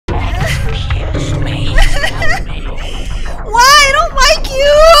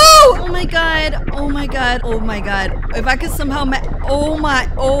god. Oh my god. Oh my god. If I could somehow oh my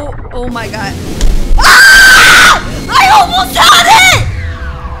god. Ah! I almost had it!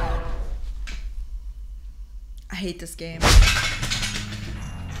 I hate this game.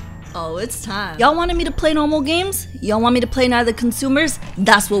 Oh, it's time. Y'all wanted me to play normal games? Y'all want me to play Night of the Consumers?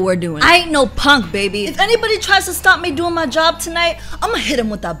 That's what we're doing. I ain't no punk, baby. If anybody tries to stop me doing my job tonight, I'ma hit him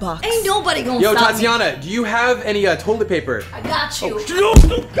with that box. Ain't nobody gonna stop me. Yo, Tatiana, do you have any toilet paper? I got you.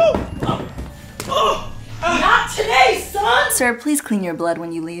 Oh. Not today, son! Sir, please clean your blood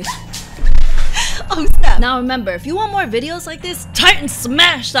when you leave. Oh snap. Now remember, if you want more videos like this, tighten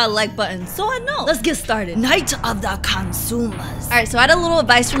smash that like button so I know. Let's get started. Night of the Consumers. Alright, so I had a little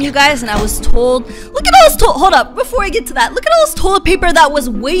advice from you guys and I was told, look at all this hold up, before I get to that, look at all this toilet paper that was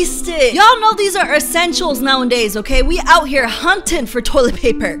wasted. Y'all know these are essentials nowadays, okay? We out here hunting for toilet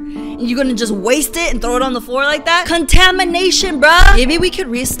paper. And you're gonna just waste it and throw it on the floor like that? Contamination, bruh. Maybe we could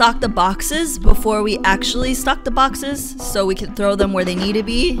restock the boxes before we actually stock the boxes so we could throw them where they need to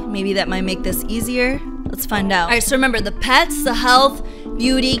be. Maybe that might make this easier. Let's find out. All right, so remember the pets, the health,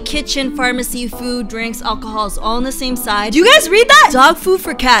 beauty, kitchen, pharmacy, food, drinks, alcohol is all on the same side. Do you guys read that? Dog food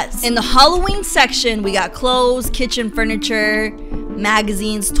for cats. In the Halloween section, we got clothes, kitchen furniture,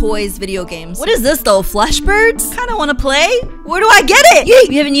 magazines, toys, video games. What is this though? Fleshbirds? Kinda wanna play? Where do I get it? Yeet!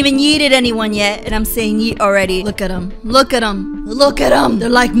 We haven't even yeeted anyone yet, and I'm saying yeet already. Look at them. Look at them. Look at them. They're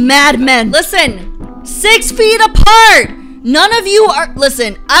like madmen. Listen, 6 feet apart. None of you are,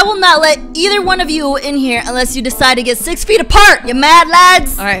 listen, I will not let either one of you in here unless you decide to get 6 feet apart, you mad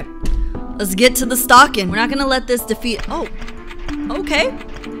lads? All right, let's get to the stocking. We're not gonna let this defeat, oh, okay.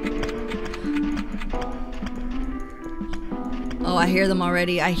 Oh, I hear them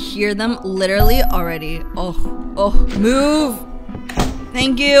already. I hear them literally already. Oh, move.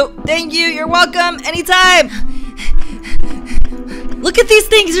 Thank you, you're welcome, anytime. Look at these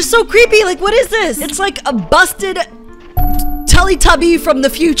things, they're so creepy. Like, what is this? It's like a busted Teletubby from the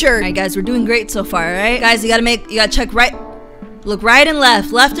future. All right, guys, we're doing great so far, all right? Guys, you gotta check right, look right and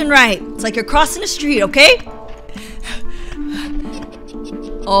left and right. It's like you're crossing the street, okay?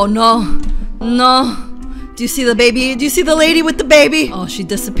 Oh, no. Do you see the baby? Do you see the lady with the baby? Oh, she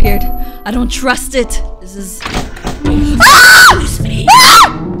disappeared. I don't trust it. This is... Ah!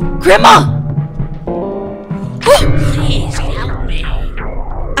 Ah! Grandma! Please help me.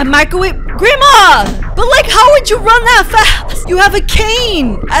 A microwave? Grandma! But like, how would you run that fast? You have a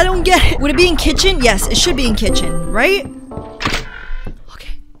cane. I don't get it. Would it be in kitchen? Yes, it should be in kitchen, right?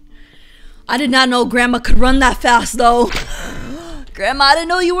 Okay. I did not know Grandma could run that fast though. Grandma, I didn't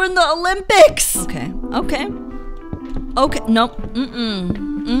know you were in the Olympics. Okay. Nope.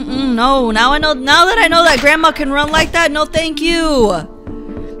 No, now that I know that Grandma can run like that, no thank you.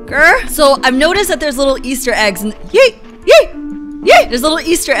 Grr. So I've noticed that there's little Easter eggs and yay! There's little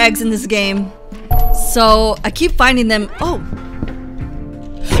Easter eggs in this game. So I keep finding them. Oh.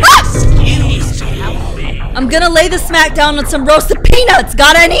 Ah! I'm gonna lay the smack down on some roasted peanuts.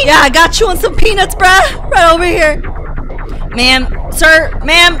 Got any? Yeah, I got you on some peanuts, bruh. Right over here. Ma'am, sir.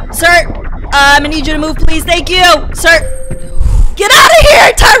 I'm gonna need you to move, please. Thank you, sir. Get out of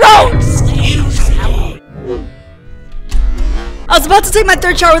here, Tyrone! I was about to take my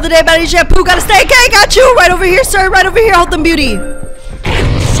 3rd shower of the day, but I need shampoo. Gotta stay. Okay, got you. Right over here, sir. Right over here. Hold them, beauty.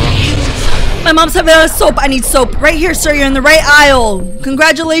 My mom's having a soap. I need soap. Right here, sir. You're in the right aisle.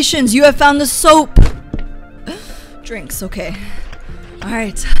 Congratulations. You have found the soap. Drinks. Okay. All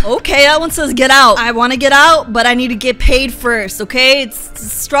right. Okay, that one says get out. I want to get out, but I need to get paid first, okay? It's a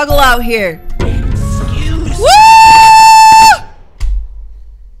struggle out here. Woo!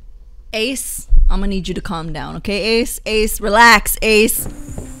 Ace, I'm gonna need you to calm down, okay? Ace, relax, Ace.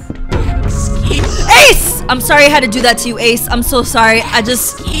 Ace! I'm sorry I had to do that to you, Ace. I'm so sorry. I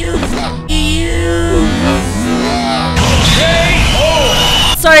just...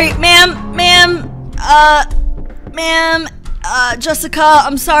 Sorry, ma'am, Jessica,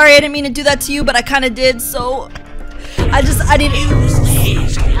 I'm sorry. I didn't mean to do that to you, but I kind of did, so... I didn't...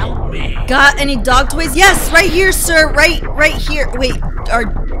 Got any dog toys? Yes, right here, sir. Right here. Wait,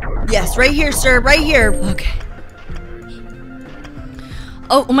 yes, right here, sir. Right here. Okay.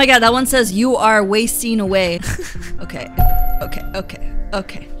 Oh my god, that one says you are wasting away. Okay.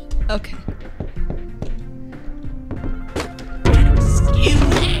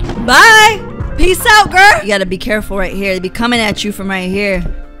 Bye! Peace out, girl! You gotta be careful right here. They be coming at you from right here.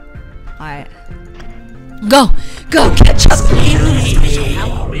 Alright. Go, catch up!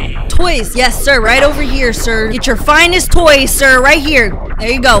 Toys, yes, sir, right over here, sir. Get your finest toys, sir, right here. There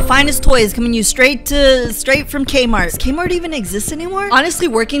you go, finest toys coming you straight from Kmart. Does Kmart even exist anymore? Honestly,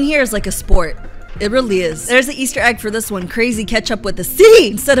 working here is like a sport. It really is. There's an Easter egg for this one. Crazy ketchup with a C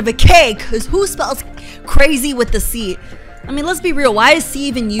instead of a K. Because who spells crazy with the C? I mean, let's be real. Why is C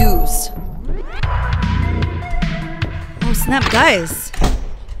even used? Oh, snap, guys.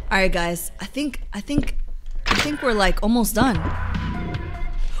 All right, guys. I think we're like almost done.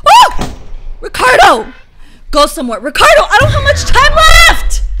 Oh! Ricardo! Go somewhere. Ricardo, I don't have much time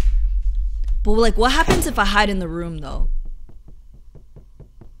left! But like, what happens if I hide in the room though?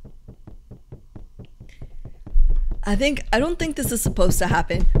 I don't think this is supposed to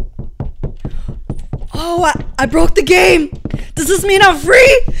happen. Oh, I broke the game. Does this mean I'm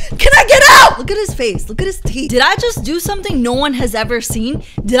free? Can I get out? Look at his face. Look at his teeth. Did I just do something no one has ever seen?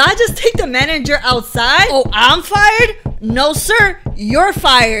 Did I just take the manager outside? Oh, I'm fired? No, sir. You're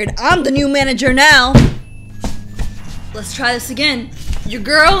fired. I'm the new manager now. Let's try this again. Your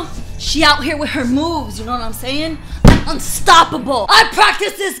girl, she out here with her moves. You know what I'm saying? Unstoppable. I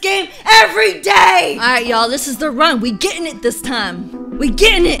practice this game every day. All right, y'all, this is the run. We getting it this time. We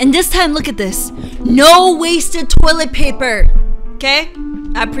getting it. And this time, look at this. No wasted toilet paper. Okay?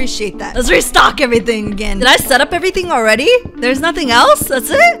 I appreciate that. Let's restock everything again. Did I set up everything already? There's nothing else?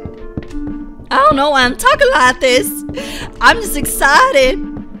 That's it? I don't know why I'm talking like this. I'm just excited.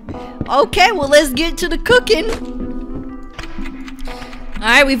 Okay, well, let's get to the cooking. All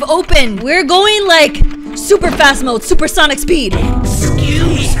right, we've opened. We're going like super fast mode, supersonic speed.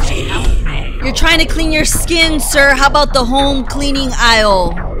 Excuse me. You're trying to clean your skin, sir. How about the home cleaning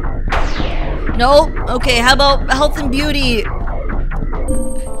aisle? Nope. Okay, how about health and beauty?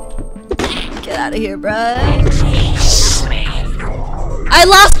 Get out of here, bruh.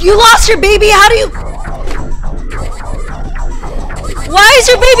 You lost your baby. How do you? Why is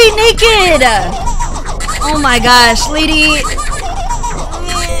your baby naked? Oh my gosh, lady.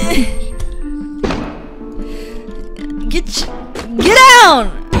 Get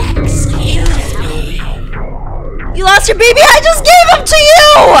down! Excuse me. You lost your baby? I just gave him to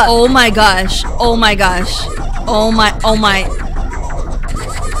you! Oh my gosh. Oh my gosh. Oh my.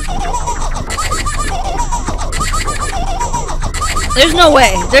 There's no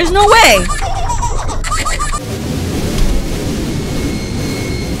way. There's no way.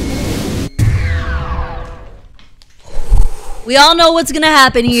 We all know what's gonna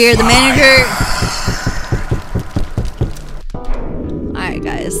happen here. The manager.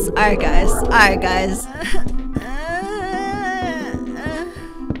 Alright guys.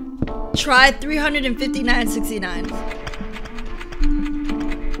 Try 359.69.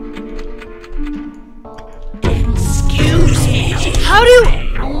 Excuse me. How do you?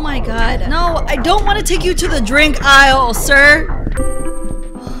 Oh my god. No, I don't want to take you to the drink aisle, sir.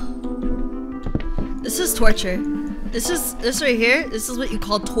 This is torture. This right here. This is what you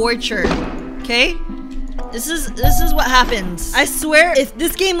call torture. Okay? This is what happens. I swear, if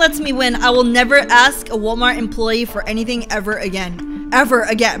this game lets me win, I will never ask a Walmart employee for anything ever again. Ever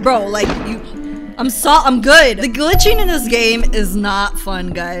again. Bro, like, I'm good. The glitching in this game is not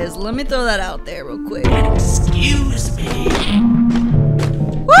fun, guys. Let me throw that out there real quick. Excuse me.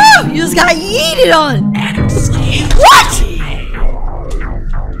 Woo! You just got yeeted on. What?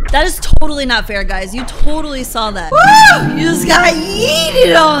 That is totally not fair, guys. You totally saw that. Woo! You just got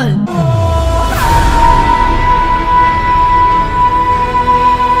yeeted on.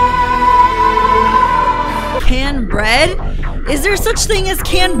 Canned bread? Is there such thing as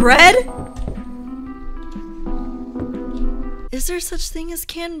canned bread? Is there such thing as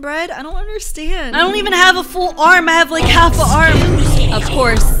canned bread? I don't understand. I don't even have a full arm. I have like half an arm. Of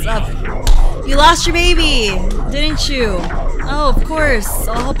course. You lost your baby, didn't you? Oh, of course.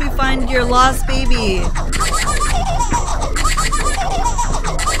 I'll help you find your lost baby.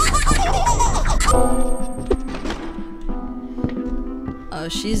 Oh,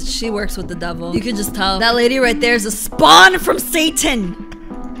 she works with the devil. You can just tell. That lady right there is a spawn from Satan.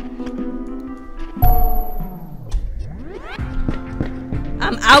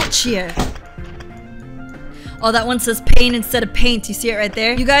 I'm out here. Oh, that one says pain instead of paint. You see it right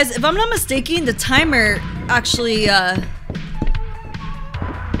there? You guys, if I'm not mistaken, the timer actually, oh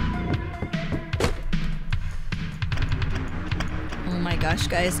my gosh,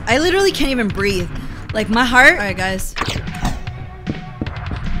 guys. I literally can't even breathe. Like, my heart. All right, guys.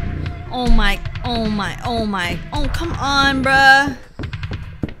 Oh my. Oh, come on, bruh.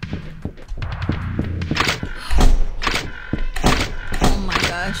 Oh my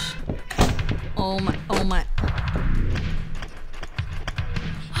gosh. Oh my.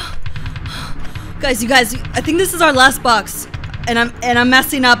 Guys, you guys, I think this is our last box. And I'm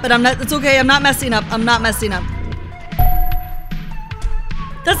messing up, but it's okay, I'm not messing up.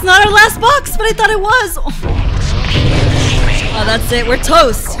 That's not our last box, but I thought it was. Oh, that's it. We're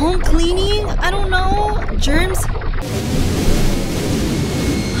toast. Home cleaning? I don't know. Germs?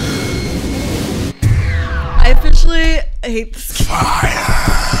 I officially hate this game.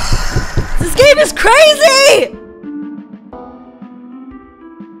 This game is crazy!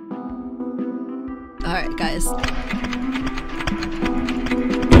 Alright, guys.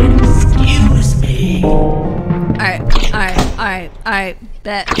 Excuse me. Alright,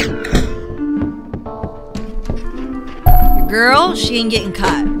 bet. Your girl, she ain't getting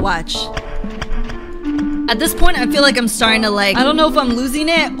caught. Watch. At this point, I feel like I'm starting to like, I don't know if I'm losing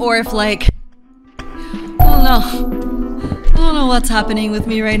it or if like, I don't know what's happening with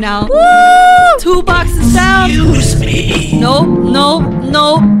me right now. Woo! 2 boxes down. Excuse me. Nope,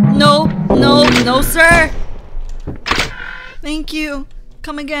 no, sir. Thank you.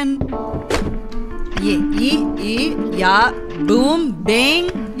 Come again. Yeah, boom,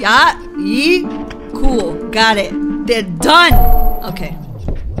 bang, yeah, cool, got it. They're done. Okay.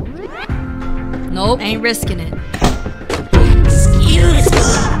 Nope, ain't risking it. Excuse me.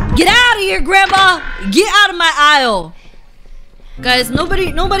 Get out of here, Grandma! Get out of my aisle. Guys,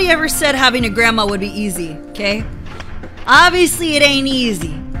 nobody ever said having a grandma would be easy, okay? Obviously, it ain't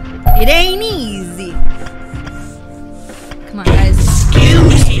easy. It ain't easy. Come on, guys.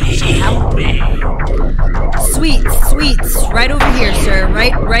 Excuse me. Help me. Sweets, right over here, sir.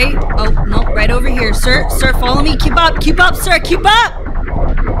 Right. Oh no, right over here, sir. Sir, follow me. Keep up, sir. Keep up.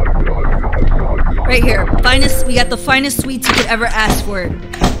 Right here, finest. We got the finest sweets you could ever ask for.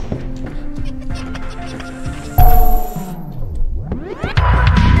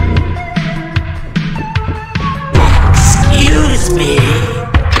 Excuse me.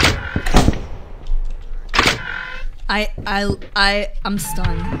 I'm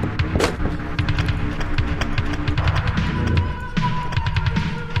stunned.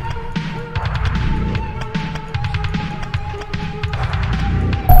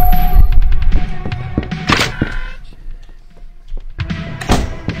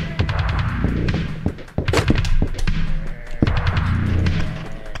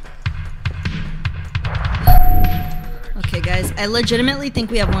 Okay, guys, I legitimately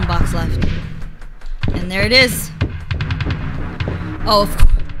think we have 1 box left. And there it is. Oh, of course.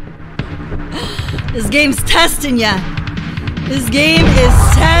 This game's testing ya. This game is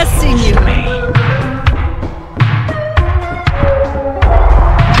testing you.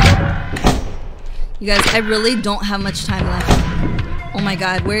 You guys, I really don't have much time left. Oh my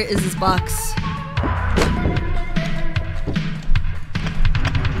god, where is this box?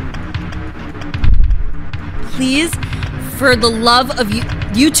 Please, for the love of you,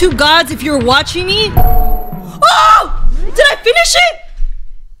 YouTube gods, if you're watching me. Oh! Did I finish it?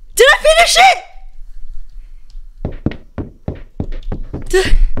 Did I finish it?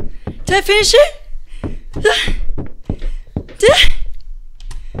 Did I finish it? Did I?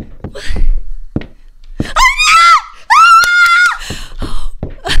 What?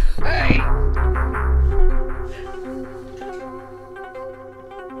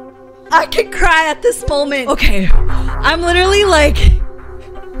 I can cry at this moment. Okay, I'm literally like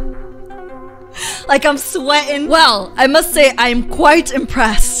I'm sweating. Well, I must say I'm quite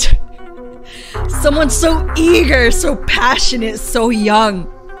impressed. Someone so eager, so passionate, so young.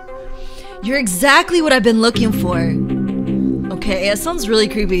 You're exactly what I've been looking for. Okay, it sounds really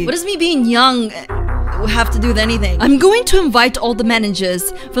creepy. What does me being young have to do with anything? I'm going to invite all the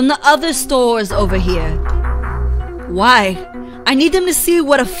managers from the other stores over here. Why? I need them to see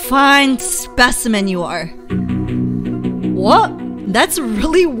what a fine specimen you are. What? That's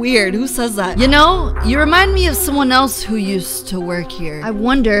really weird. Who says that? You know, you remind me of someone else who used to work here. I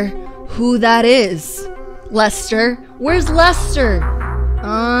wonder who that is. Lester? Where's Lester?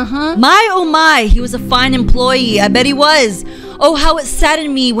 My oh my, he was a fine employee. I bet he was. Oh, how it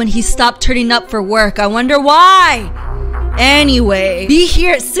saddened me when he stopped turning up for work. I wonder why. Anyway, be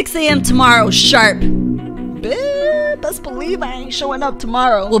here at 6 a.m. tomorrow, sharp. Best believe I ain't showing up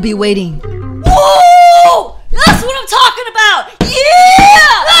tomorrow. We'll be waiting. Whoa! That's what I'm talking about!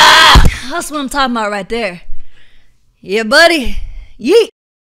 Yeah! Ah! That's what I'm talking about right there. Yeah, buddy. Yeet.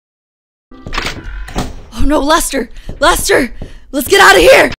 Oh no, Lester! Lester! Let's get out of here!